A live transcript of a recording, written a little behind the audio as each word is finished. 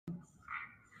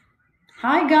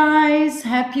Hi guys,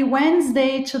 happy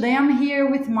Wednesday. Today I'm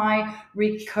here with my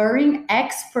recurring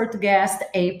expert guest,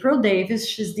 April Davis.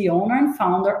 She's the owner and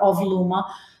founder of Luma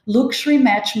Luxury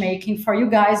Matchmaking. For you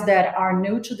guys that are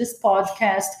new to this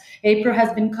podcast, April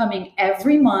has been coming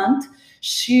every month.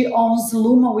 She owns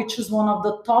Luma, which is one of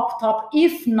the top,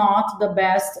 if not the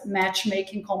best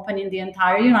matchmaking company in the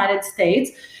entire United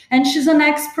States. And she's an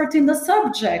expert in the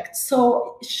subject.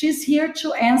 So she's here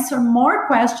to answer more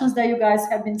questions that you guys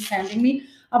have been sending me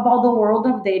about the world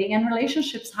of dating and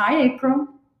relationships. Hi, April.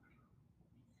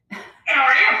 How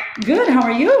are you? Good. How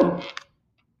are you?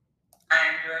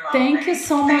 I'm doing well. Thank you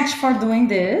so much for doing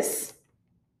this.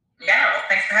 Yeah, well,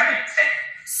 thanks for having me today.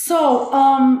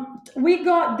 So, we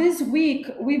got this week.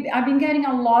 I've been getting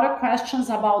a lot of questions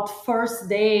about first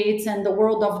dates and the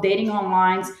world of dating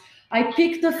online. I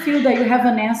picked a few that you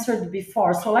haven't answered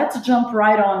before, so let's jump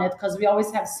right on it because we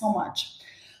always have so much.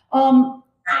 Um,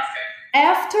 Sounds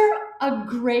After a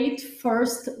great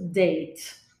first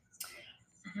date,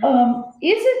 good. Mhm.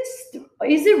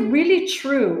 is it really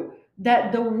true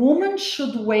that the woman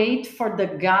should wait for the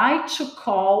guy to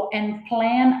call and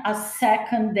plan a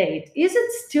second date? Is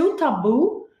it still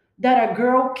taboo that a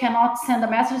girl cannot send a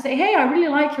message and say, "Hey, I really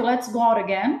like you. Let's go out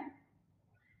again"?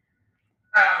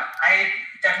 I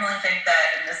definitely think that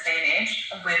in this day and age,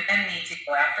 women need to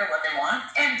go after what they want,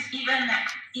 and even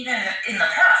in the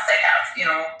past, they have.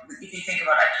 If you think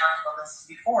about, I've talked about this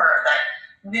before, that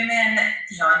women,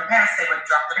 in the past, they would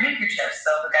drop their handkerchiefs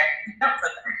so the guy could pick up for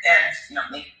them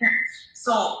and make it clear.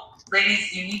 So,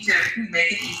 ladies, you need to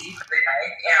make it easy for the guy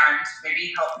and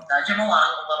maybe help nudge him along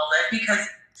a little bit, because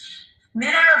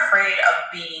men are afraid of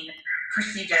being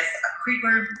perceived as a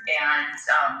creeper, and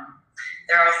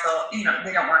they're also,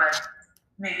 they don't want to,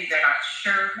 maybe they're not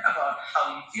sure about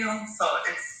how you feel. So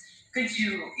it's good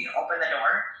to, open the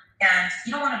door. And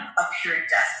you don't want to appear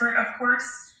desperate, of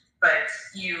course, but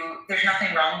there's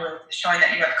nothing wrong with showing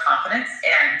that you have confidence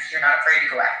and you're not afraid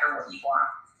to go after what you want.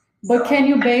 But can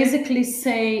you basically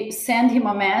send him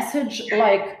a message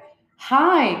like,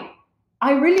 "Hi,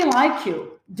 I really like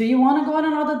you. Do you want to go on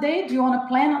another date? Do you want to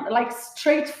plan like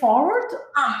straightforward?"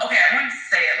 Okay, I wouldn't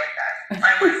say it like that.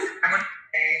 I would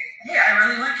say, "Hey, I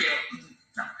really like you."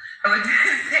 No, I would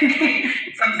say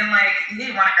something like, "Hey,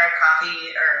 you want to grab coffee?"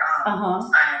 Or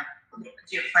 "Do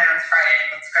you have plans Friday?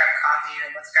 Let's grab coffee, or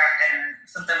let's grab dinner,"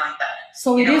 something like that.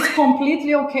 So it is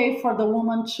completely okay for the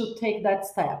woman to take that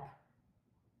step.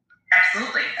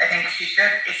 Absolutely. I think she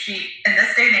should. In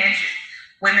this day and age,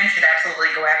 women should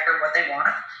absolutely go after what they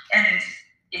want. And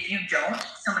if you don't,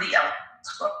 somebody else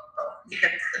will.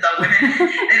 Because the women,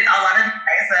 a lot of the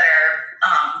guys that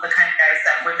are the kind of guys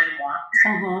that women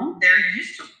want, they're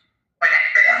used to going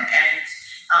after them and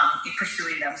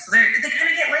pursuing them. So they kind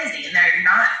of get lazy, and they're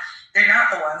not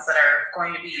the ones that are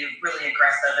going to be really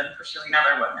aggressive and pursuing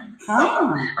other women.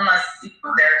 So unless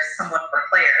they're somewhat of a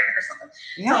player or something.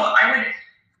 Yeah. So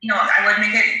I would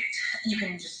make it, you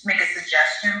can just make a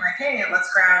suggestion like, "Hey,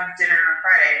 let's grab dinner on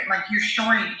Friday." Like, you're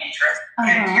showing interest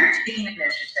and you're taking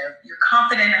initiative. You're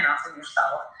confident enough in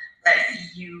yourself that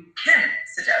you can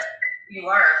suggest. You're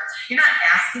not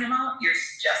asking them out, you're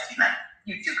suggesting that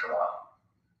you do go out.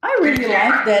 I really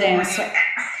like that answer.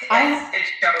 It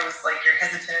shows like you're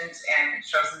hesitant, and it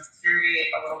shows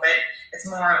insecurity a little bit. It's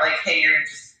more like, hey,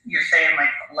 you're saying like,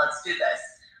 "Let's do this."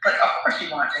 Like, of course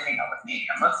you want to hang out with me,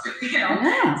 and let's do it,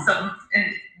 Yeah. So,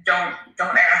 and don't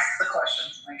ask the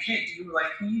questions like, "Hey, do you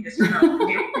like me?" Yes or no.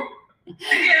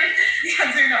 The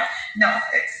answer no. No,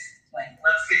 it's like,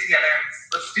 let's get together,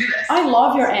 let's do this. I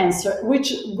love your answer,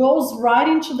 which goes right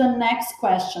into the next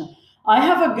question. I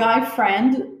have a guy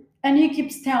friend, and he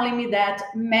keeps telling me that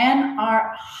men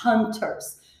are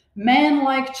hunters. Men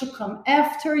like to come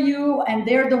after you, and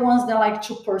they're the ones that like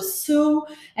to pursue,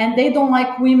 and they don't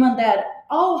like women that,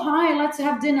 "Oh, hi, let's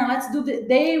have dinner, let's do the,"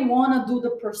 they want to do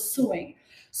the pursuing.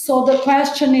 So the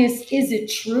question is it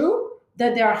true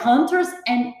that they are hunters?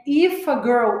 And if a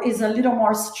girl is a little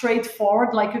more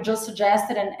straightforward, like you just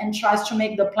suggested, and tries to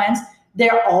make the plans,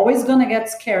 they're always going to get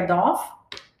scared off?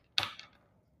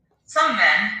 Some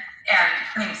men,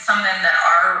 and some men that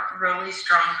are really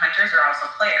strong hunters are also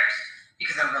players,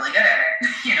 because they're really good at it,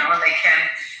 and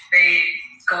they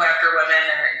go after women,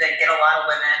 or they get a lot of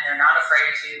women. They're not afraid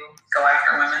to go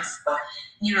after women. So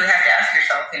you have to ask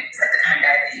yourself, is that the kind of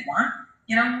guy that you want?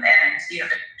 And you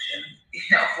have to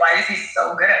why is he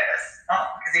so good at this? Oh,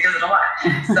 because he does it a lot.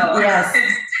 So yes.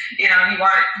 You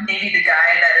want maybe the guy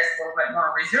that is a little bit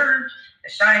more reserved, the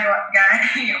shy guy,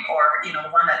 or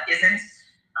the one that isn't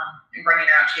running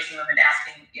around chasing women,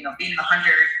 asking, being the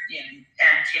hunter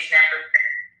and chasing after.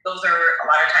 Those are a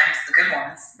lot of times the good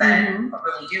ones that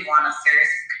really do want a serious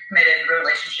committed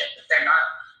relationship, if they're not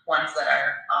ones that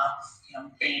are,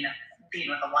 being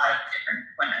with a lot of different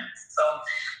women. So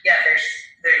yeah, there's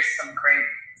some great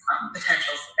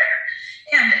potentials there.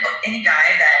 And any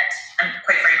guy that,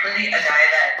 quite frankly, a guy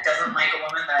that doesn't like a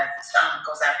woman that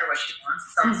goes after what she wants,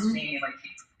 sounds to me like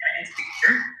he's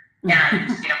insecure.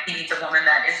 And he needs a woman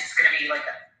that is just going to be like,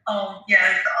 oh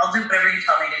yeah, I'll do whatever you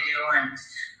tell me to do, and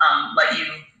let you,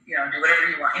 do whatever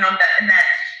you want. And that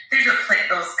there's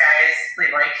those guys,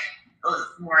 they like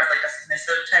more like a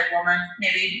submissive type woman,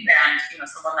 maybe, and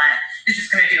someone that is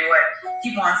just going to do what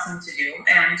he wants them to do.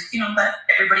 And that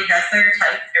everybody has their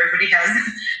type, everybody has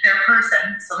their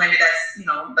person. So maybe that's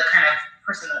the kind of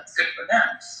person that's good for them.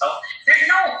 So there's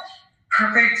no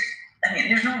perfect.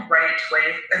 There's no right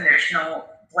way, and there's no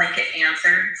blanket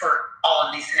answer for all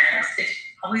of these scenarios. It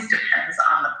always depends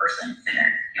on the person and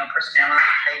their personality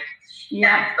type,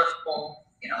 and the full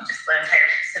just the entire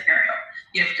scenario.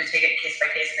 You have to take it case by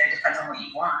case, and it depends on what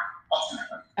you want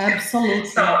ultimately. Absolutely.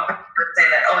 So I would say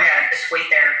that, just wait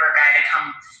there for a guy to come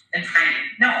and find you.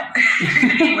 No, you're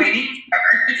going to be waiting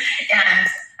forever. And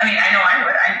I know I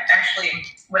would. I actually,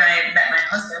 when I met my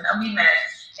husband, we met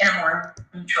in a more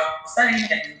neutral setting,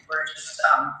 and we're just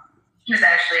he was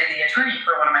actually the attorney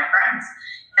for one of my friends.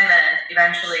 And then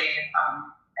eventually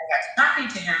I got to talking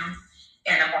to him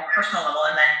in a more personal level,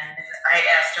 and then I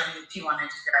asked him if he wanted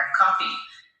to grab coffee,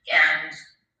 and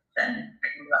then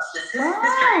the rest is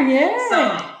history.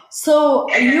 Yeah. So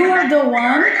you were the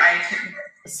one.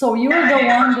 So you were the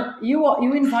one.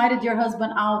 You invited your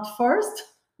husband out first.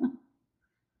 Yep,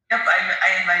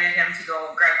 I invited him to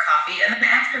go grab coffee, and then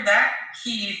after that,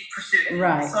 he pursued me.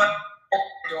 Right. So I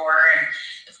opened the door,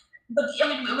 but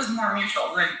it was more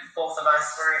mutual when both of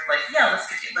us were like, yeah, let's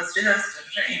do this.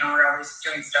 We're always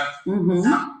doing stuff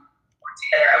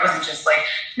together. I wasn't just like,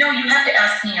 no, you have to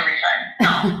ask me every time.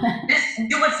 No, just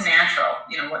do what's natural.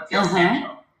 What feels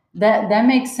natural. That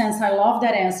makes sense. I love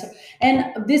that answer.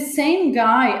 And this same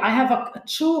guy, I have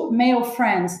two male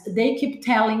friends. They keep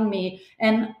telling me,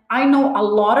 and I know a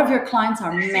lot of your clients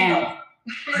are men.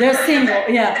 They're single.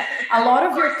 Yeah, a lot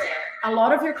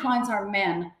of your clients are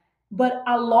men. But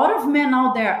a lot of men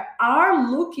out there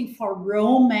are looking for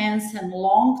romance and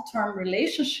long-term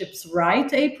relationships,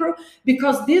 right, April?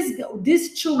 Because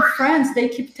these two friends, they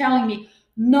keep telling me,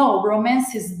 no,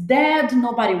 romance is dead.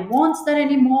 Nobody wants that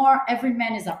anymore. Every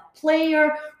man is a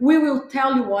player. We will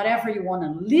tell you whatever you want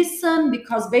to listen,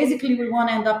 because basically we want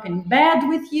to end up in bed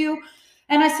with you.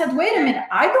 And I said, wait a minute,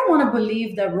 I don't want to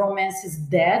believe that romance is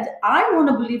dead. I want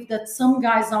to believe that some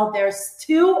guys out there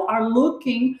still are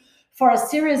looking for a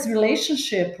serious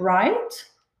relationship, right?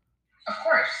 Of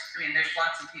course. There's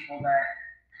lots of people that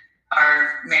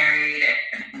are married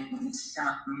and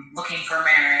looking for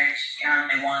marriage,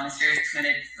 and they want a serious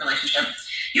committed relationship.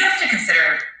 You have to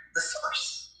consider the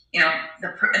source, the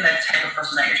type of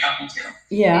person that you're talking to.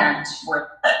 Yeah.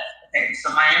 And so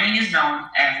Miami is known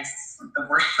as the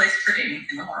worst place for dating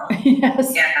in the world.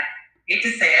 Yes. Yeah. I hate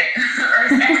to say it, or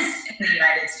in the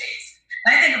United States.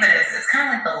 And I think of it as, it's kind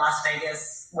of like the Las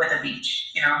Vegas with a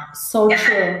beach, So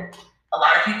true. A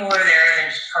lot of people are there, they're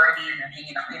just partying and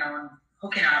hanging out, and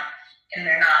hooking up, and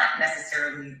they're not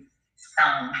necessarily,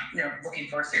 looking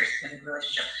for a serious committed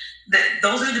relationship.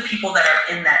 Those are the people that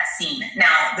are in that scene.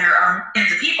 Now, there are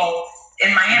millions of people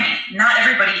in Miami. Not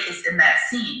everybody is in that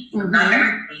scene. Mm-hmm. Not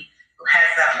everybody who has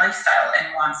that lifestyle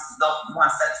and wants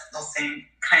those same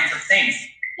kinds of things.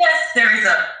 Yes, there's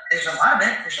a lot of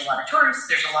it. There's a lot of tourists.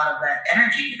 There's a lot of that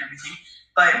energy and everything,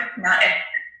 but not everybody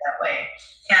that way.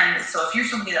 And so if you're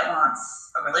somebody that wants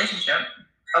a relationship,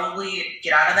 probably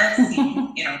get out of that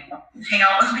scene, hang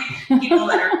out with people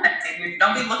that are in that scene.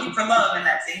 Don't be looking for love in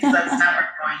that scene, because that's not where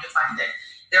you're going to find it.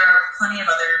 There are plenty of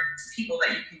other people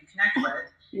that you can connect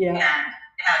with and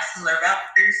have similar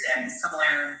values and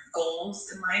similar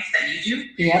goals in life that you do.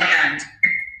 Yeah. And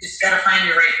you just got to find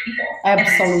your right people.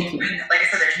 Absolutely. And like I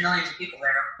said, there's millions of people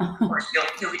there. Of course,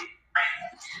 you'll be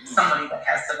somebody that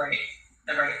has the right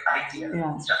idea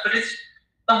and stuff. But it's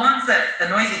the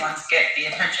noisy ones get the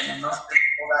attention, and most of the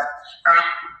people that are,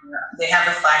 they have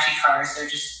the flashy cars. They're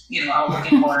just, out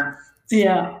looking for.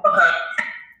 Yeah.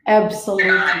 Absolutely.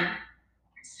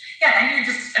 Yeah, and you're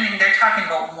just, they're talking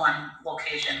about one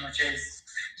location, which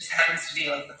just happens to be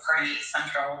like the party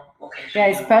central location. Yeah,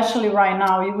 especially right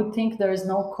now. You would think there is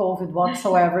no COVID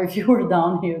whatsoever if you were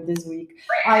down here this week.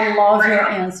 Right. I love your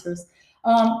answers.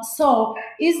 So,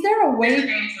 is there a way? There's a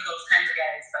name for those kinds of guys.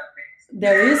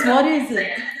 There is? What is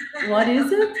it? What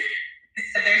is it?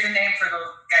 There's a name for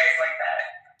those guys like that,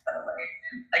 by the way.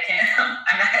 I can't.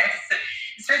 I'm not.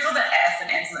 It starts with an S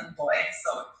and ends with boy,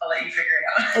 so I'll let you figure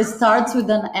it out. It starts with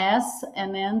an S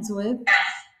and ends with? S.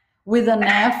 With an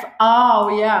F.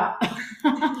 Oh, yeah.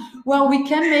 Well, we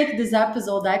can make this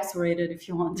episode X-rated if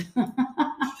you want.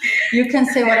 You can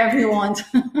say whatever you want.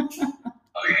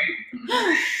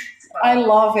 I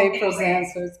love April's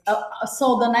answers.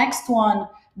 So the next one,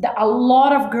 a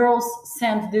lot of girls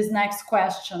sent this next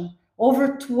question.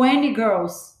 Over 20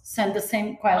 girls sent the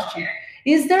same question.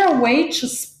 Is there a way to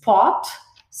spot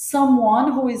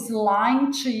someone who is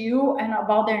lying to you and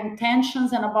about their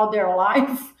intentions and about their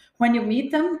life when you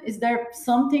meet them? Is there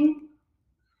something?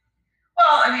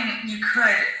 Well, I mean, you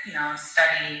could,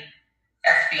 study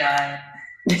FBI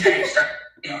type stuff,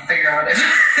 figure out if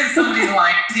somebody's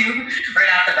lying to you right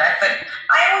off the bat. But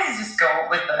I always just go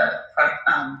with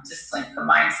just like the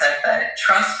mindset that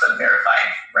trust but verify,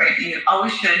 right? You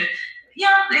always should,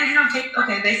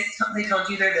 they told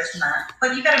you they're this and that,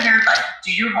 but you got to verify,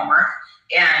 do your homework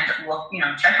and look,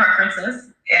 check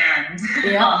references and,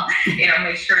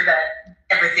 make sure that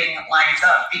everything lines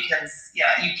up, because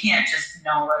you can't just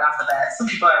know right off the bat. Some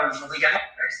people are really good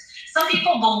liars. Some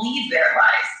people believe their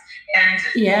lies, and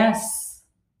yes,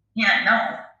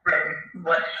 know really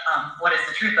what is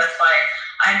the truth. That's why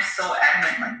I'm so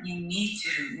adamant. Like, you need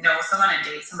to know someone and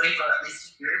date somebody for at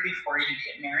least a year before you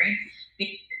get married,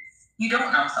 because you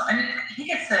don't know someone. And I think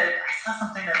it said, I saw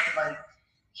something that said, like, I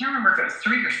can't remember if it was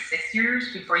 3 or 6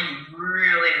 years before you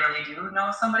really, really do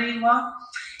know somebody well.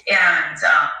 And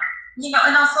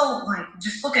and also, like,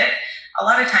 just look at, a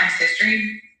lot of times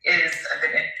history is a good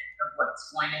indicator of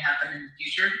what's going to happen in the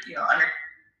future.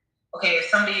 If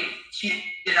somebody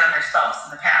cheated on their spouse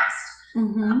in the past,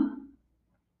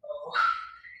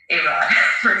 A-Rod,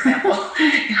 for example,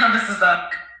 this is a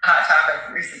hot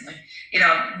topic recently,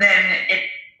 then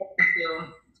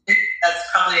that's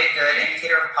probably a good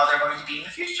indicator of how they're going to be in the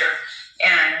future.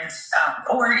 And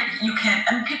or you can,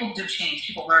 and people do change,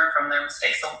 people learn from their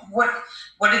mistakes. So what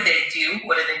did they do?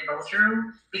 What did they go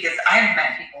through? Because I've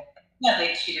met people,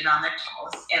 they cheated on their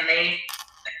spouse and they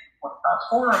felt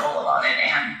horrible about it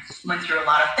and went through a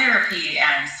lot of therapy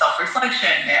and self-reflection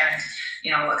and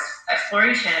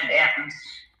exploration, and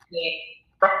they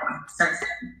broke since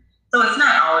then. So it's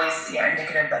not always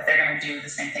indicative that they're going to do the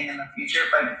same thing in the future,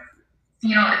 but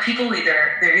people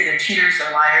they're either cheaters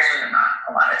or liars, or they're not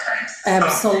a lot of times.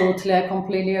 Absolutely, I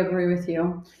completely agree with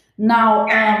you. Now,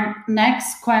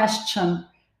 next question.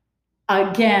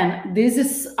 Again, this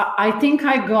is, I think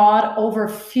I got over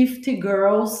 50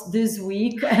 girls this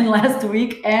week and last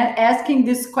week asking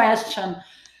this question.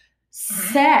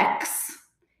 Sex,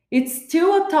 it's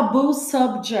still a taboo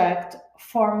subject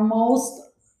for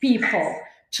most people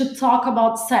to talk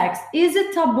about sex. Is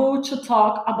it taboo to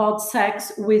talk about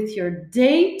sex with your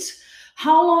date?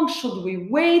 How long should we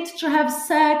wait to have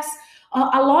sex?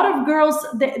 A lot of girls,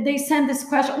 they send this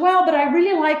question, well, but I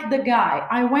really like the guy.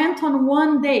 I went on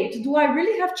one date. Do I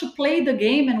really have to play the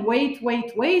game and wait? What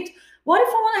if I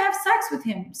want to have sex with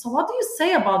him? So what do you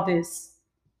say about this?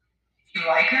 If you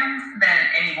like him,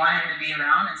 and you want him to be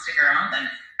around and stick around, then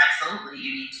absolutely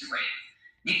you need to wait.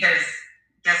 Because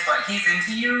guess what? He's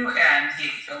into you, and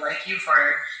he'll like you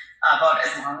for about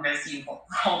as long as you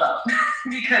hold up.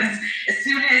 Because as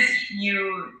soon as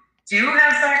you do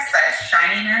have sex, that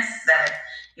shininess, that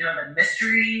the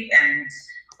mystery and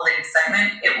the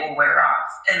excitement, it will wear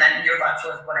off, and then you're left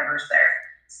with whatever's there.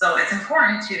 So it's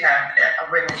important to have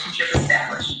a relationship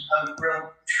established, a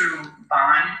real true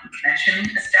bond, connection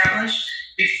established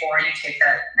before you take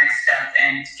that next step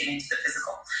and get into the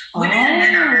physical. Women and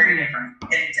men are very different,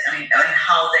 and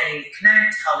how they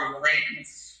connect, how they relate. And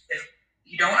if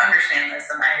you don't understand this,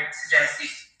 then I suggest you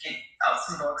get out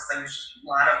some books. There's a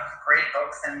lot of great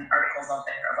books and articles out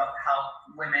there about how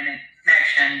women and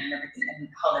connection and everything, and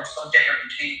how they're so different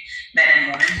between men and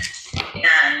women.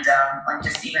 And like,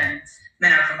 just even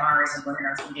Men Are From Mars and Women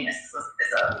Are From Venus is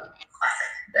a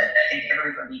classic that I think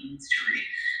everybody needs to read.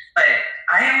 But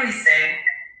I always say,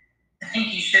 I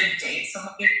think you should date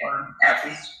somebody for at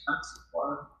least months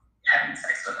before having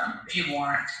sex with them, if you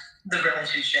want the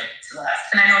relationship to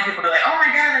last. And I know people are like, oh my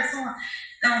God, that's so long.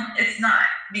 No, it's not,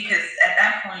 because at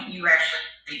that point you've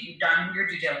done your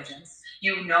due diligence.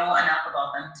 You know enough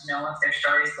about them to know if their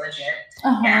story is legit,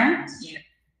 and you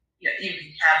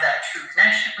have that true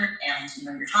connection,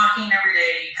 and you're talking every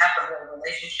day. You have a real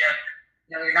relationship.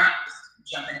 You're not just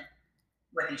jumping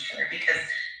with each other, because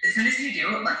as soon as you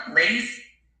do, like, ladies,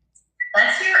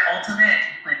 that's your ultimate,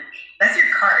 like, that's your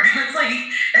card. It's like,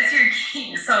 that's your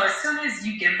key. So as soon as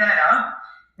you give that up,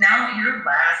 now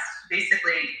the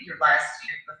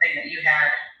thing that you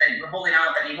had, that you were holding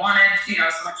out, that you wanted,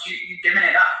 so much, you've given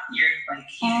it up. You're like,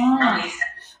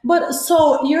 But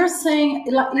so you're saying,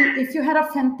 like, if you had a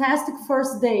fantastic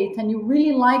first date and you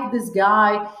really like this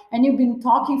guy and you've been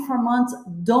talking for months,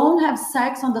 don't have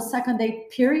sex on the second date,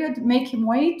 period? Make him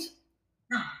wait?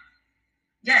 No.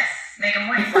 Yes, make them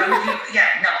wait. Why would you?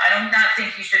 Yeah, no, I do not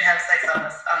think you should have sex on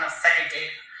the second date,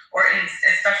 or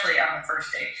especially on the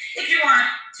first date. If you want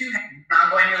to have an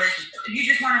ongoing relationship, if you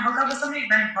just want to hook up with somebody,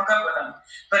 then hook up with them.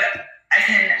 But I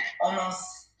can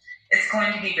almost. It's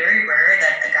going to be very rare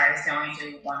that a guy is going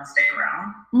to want to stick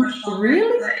around.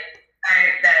 Really? That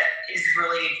is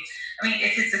really. I mean,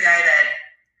 if it's a guy that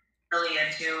really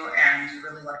into and you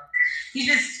really like, you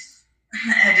just.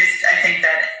 I think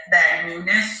that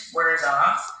newness wears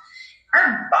off.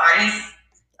 Our bodies,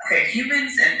 okay,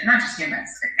 humans, and not just humans,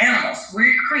 animals,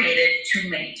 we're created to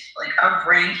mate. Like our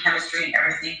brain chemistry and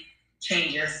everything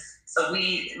changes. So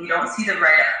we don't see the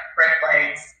red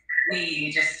flags. We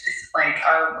just, it's like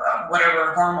our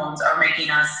whatever hormones are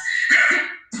making us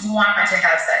want to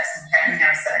have sex and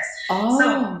have sex. Oh. So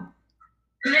as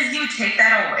soon as you take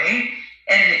that away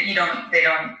and they don't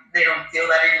feel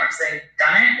that anymore because they've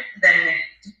done it, then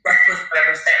rest with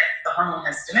whatever's there. The hormone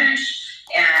has diminished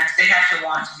and they have to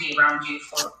want to be around you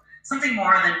for something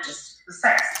more than just the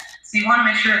sex. So you want to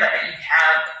make sure that you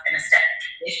have an established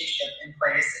relationship in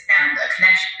place and a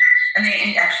connection, and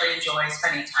they actually enjoy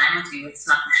spending time with you. It's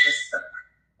not just the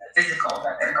physical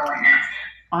that they're going after.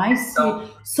 I see.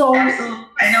 So absolutely.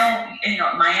 I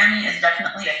know, Miami is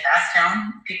definitely a fast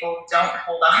town. People don't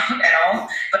hold on at all.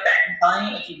 But I'm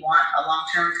telling you, if you want a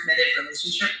long-term committed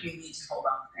relationship, you need to hold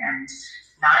on and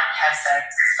not have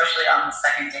sex, especially on the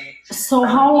second date. So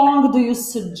how long do you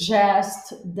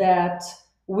suggest that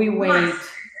we wait?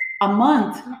 A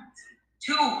month?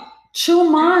 2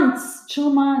 months.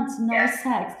 2 months, no yes.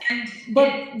 Sex.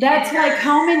 But that's like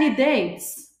how many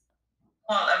dates?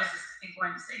 Well, I was just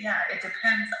going to say, yeah, it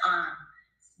depends on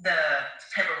the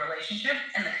type of relationship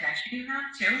and the connection you have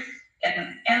too,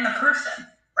 and the person,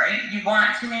 right? You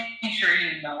want to make sure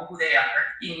you know who they are,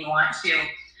 and you want to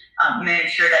make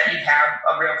sure that you have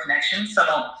a real connection. So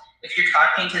if you're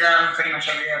talking to them pretty much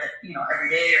every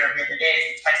day or every other day,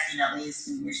 if you're texting at least,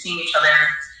 and you're seeing each other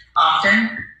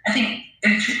often, I think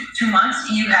in 2 months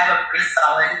you have a pretty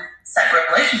solid separate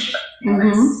relationship.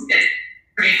 It's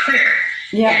pretty clear.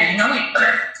 Yeah. And you know each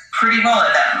other pretty well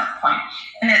at that point.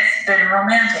 And it's been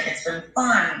romantic, it's been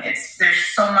fun, there's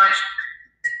so much,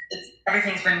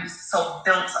 everything's been so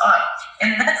built up.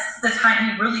 And that's the time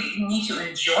you really need to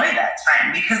enjoy that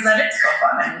time, because that is so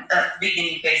fun in the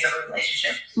beginning phase of a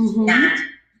relationship. And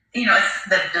it's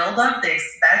the build up,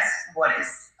 that's what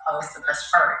is always the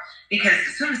best part. Because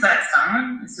as soon as that's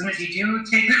done, as soon as you do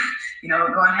take,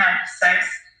 go and have sex,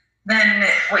 then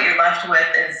what you're left with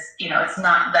is, it's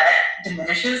not that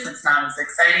diminishes, it's not as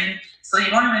exciting. So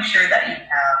you want to make sure that you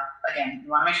have an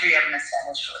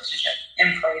established relationship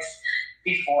in place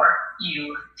before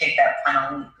you take that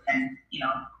final leap and,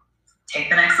 take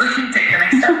the next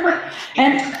step.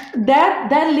 And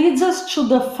that leads us to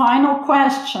the final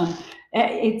question.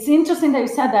 It's interesting that you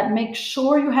said that. Make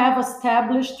sure you have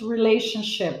established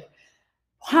relationship.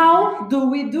 How do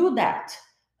we do that?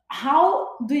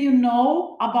 How do you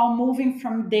know about moving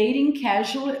from dating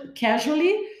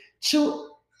casually to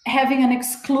having an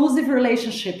exclusive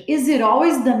relationship? Is it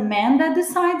always the man that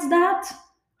decides that?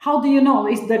 How do you know?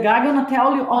 Is the guy gonna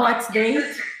tell you, "Oh, let's date"?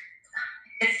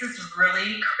 It's this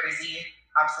really crazy,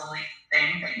 obsolete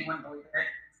thing that you wouldn't believe it.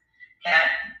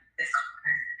 It's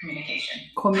communication.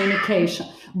 Communication.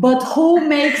 But who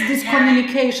makes this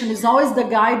communication? Is always the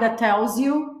guy that tells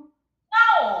you?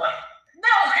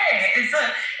 No, hey,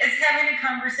 it's having a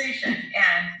conversation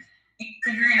and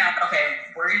figuring out, okay,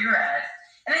 where you're at.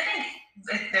 And I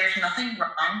think there's nothing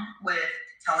wrong with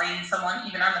telling someone,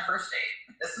 even on the first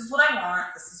date, this is what I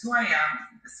want, this is who I am,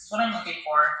 this is what I'm looking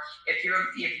for. If you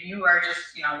are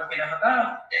just, looking to hook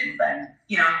up, and then,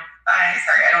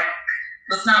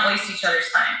 let's not waste each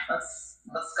other's time. Let's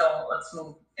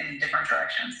move in different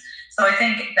directions. So I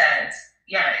think that,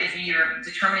 if you're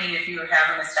determining if you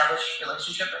have an established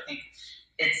relationship, I think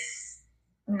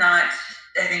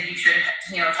you should,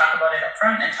 talk about it up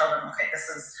front and tell them, okay, this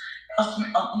is, I don't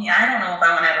know if I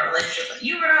want to have a relationship with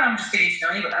you or not, I'm just getting to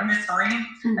know you, but I'm just telling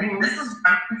you, this is what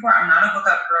I'm looking for. I'm not a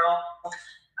hookup girl.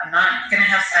 I'm not going to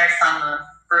have sex on the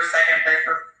first, second, third,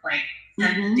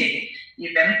 date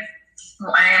even.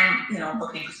 Well, I am,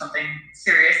 looking for something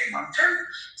serious long term.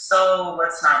 So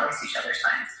let's not waste each other's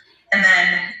time. And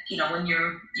then, when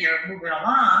you're moving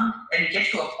along and you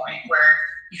get to a point where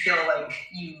you feel like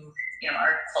you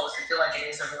are close, you feel like it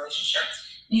is a relationship,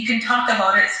 you can talk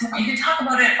about it. You can talk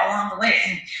about it along the way.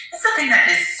 And that's the thing that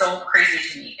is so crazy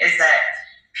to me, is that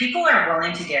people are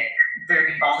willing to get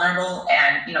very vulnerable,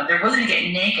 and they're willing to get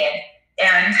naked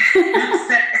and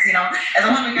sex, as a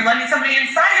woman, you're letting somebody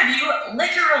inside of you,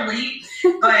 literally,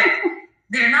 but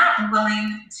they're not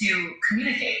willing to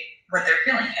communicate what they're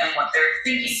feeling and what they're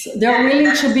thinking. So they're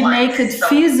willing to be naked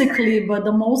physically, but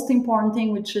the most important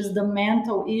thing, which is the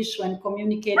mental issue and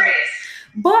communicating. Right.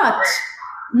 But Right.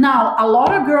 now a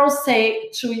lot of girls say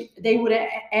they would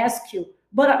ask you,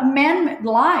 but men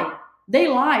lie. They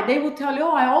lie. They will tell you,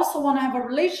 oh, I also want to have a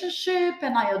relationship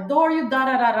and I adore you, da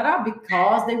da da da da,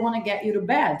 because they want to get you to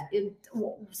bed.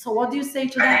 So what do you say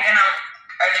to that?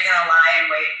 Are they gonna lie and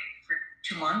wait for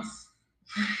 2 months?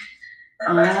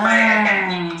 That's why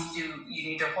you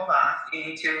need to hold off. You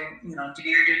need to, do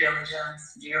your due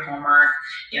diligence, do your homework,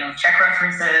 check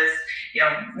references,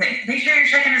 make sure you're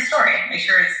checking the story, make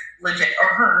sure it's legit or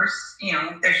hers.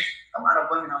 There's a lot of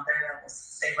women out there that will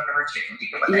say whatever to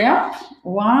you. Yeah.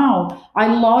 Wow. I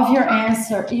love your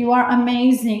answer. You are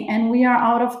amazing. And we are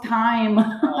out of time.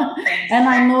 Oh, and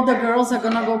I know the girls are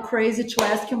going to go crazy to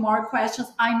ask you more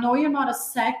questions. I know you're not a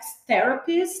sex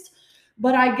therapist,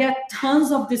 but I get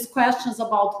tons of these questions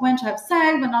about when to have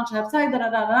sex, when not to have sex, da da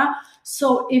da da.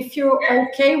 So if you're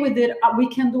okay with it, we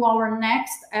can do our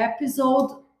next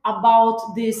episode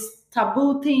about these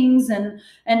taboo things and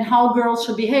how girls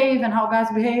should behave and how guys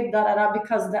behave, da da da,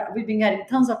 because we've been getting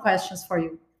tons of questions for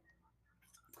you.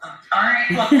 All right.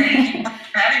 Well, thank you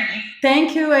for having me.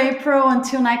 Thank you, April.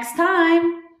 Until next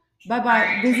time. Bye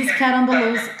bye. This is Kat on the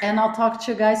Loose, and I'll talk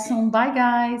to you guys soon. Bye,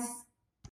 guys.